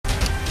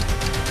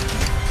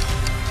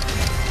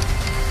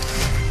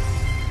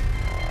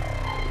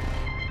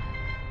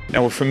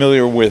Now, we're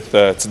familiar with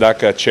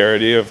tzedakah,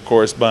 charity, of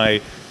course,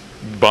 by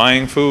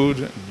buying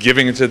food,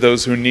 giving it to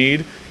those who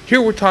need. Here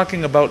we're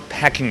talking about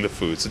packing the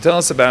food. So tell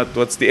us about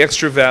what's the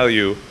extra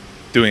value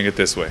doing it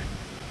this way.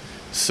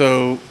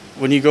 So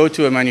when you go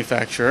to a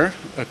manufacturer,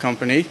 a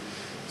company,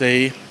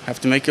 they have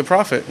to make a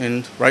profit,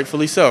 and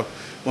rightfully so.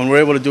 When we're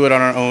able to do it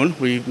on our own,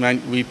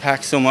 we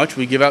pack so much,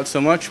 we give out so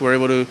much, we're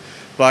able to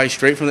buy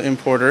straight from the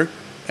importer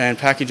and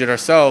package it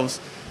ourselves,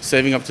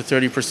 saving up to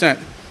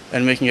 30%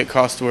 and making it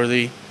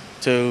cost-worthy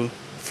to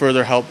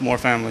further help more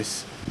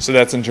families. So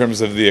that's in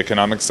terms of the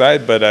economic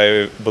side, but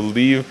I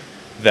believe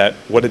that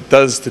what it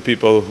does to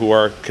people who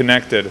are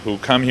connected, who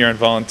come here and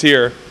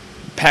volunteer,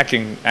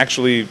 packing,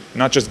 actually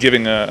not just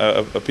giving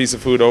a piece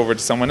of food over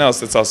to someone else,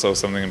 that's also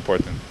something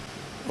important.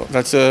 Well,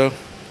 that's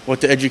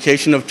what the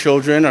education of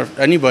children or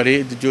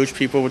anybody, the Jewish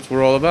people, which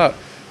we're all about,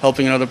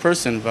 helping another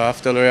person.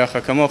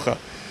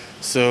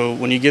 So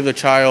when you give a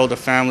child, a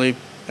family,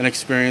 an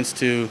experience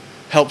to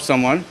help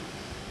someone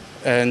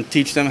and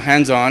teach them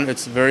hands-on,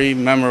 it's very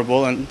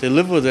memorable, and they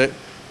live with it,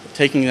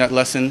 taking that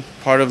lesson,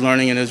 part of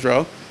learning in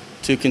Israel,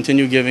 to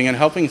continue giving and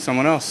helping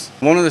someone else.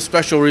 One of the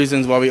special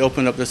reasons why we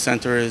opened up this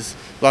center is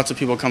lots of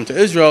people come to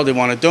Israel, they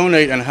want to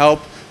donate and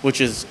help,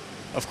 which is,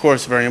 of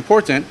course, very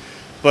important,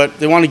 but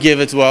they want to give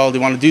as well, they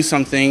want to do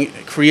something,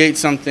 create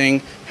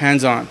something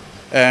hands-on.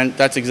 And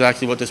that's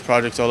exactly what this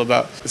project's all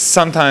about.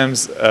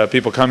 Sometimes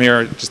people come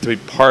here just to be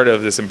part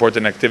of this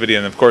important activity,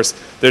 and of course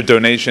their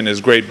donation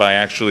is great by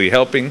actually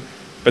helping,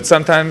 but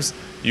sometimes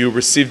you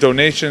receive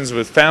donations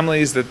with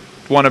families that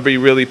want to be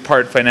really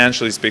part,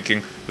 financially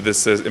speaking, with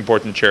this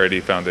important charity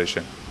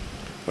foundation.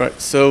 Right,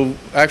 so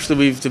actually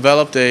we've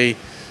developed a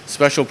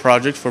special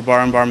project for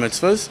bar and bar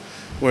mitzvahs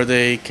where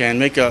they can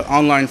make an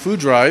online food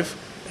drive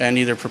and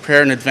either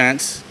prepare in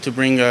advance to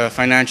bring a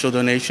financial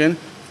donation,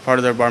 part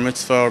of their bar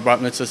mitzvah or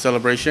bat mitzvah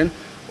celebration,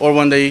 or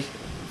when they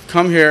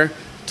come here,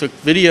 took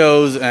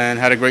videos and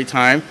had a great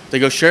time, they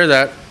go share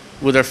that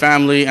with their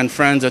family and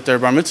friends at their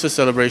bar mitzvah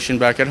celebration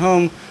back at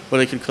home, where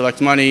they could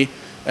collect money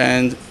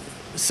and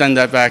send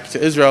that back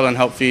to Israel and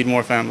help feed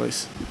more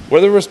families. What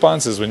are the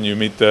responses when you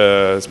meet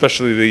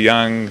especially the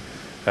young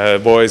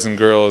boys and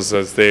girls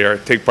as they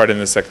take part in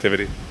this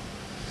activity?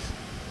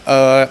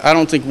 I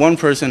don't think one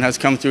person has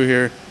come through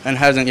here and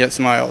hasn't yet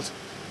smiled.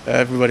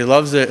 Everybody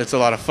loves it. It's a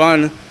lot of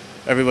fun.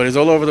 Everybody's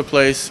all over the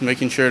place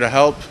making sure to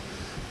help.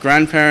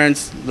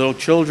 Grandparents, little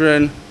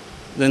children,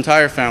 the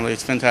entire family.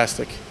 It's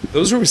fantastic.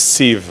 Those who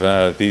receive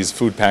these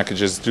food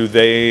packages, do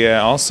they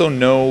also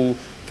know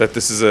that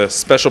this is a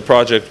special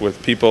project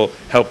with people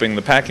helping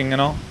the packing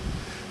and all?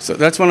 So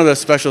that's one of the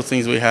special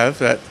things we have,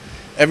 that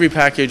every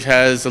package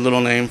has a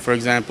little name. For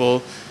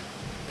example,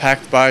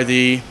 packed by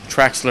the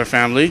Traxler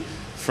family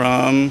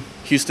from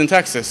Houston,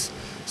 Texas.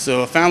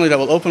 So a family that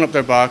will open up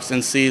their box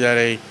and see that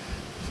a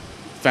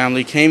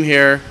family came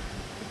here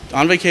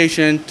on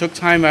vacation, took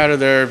time out of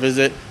their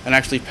visit, and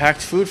actually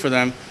packed food for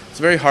them. It's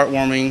very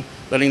heartwarming,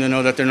 letting them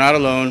know that they're not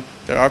alone.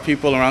 There are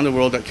people around the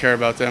world that care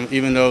about them,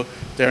 even though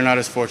they're not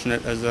as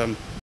fortunate as them.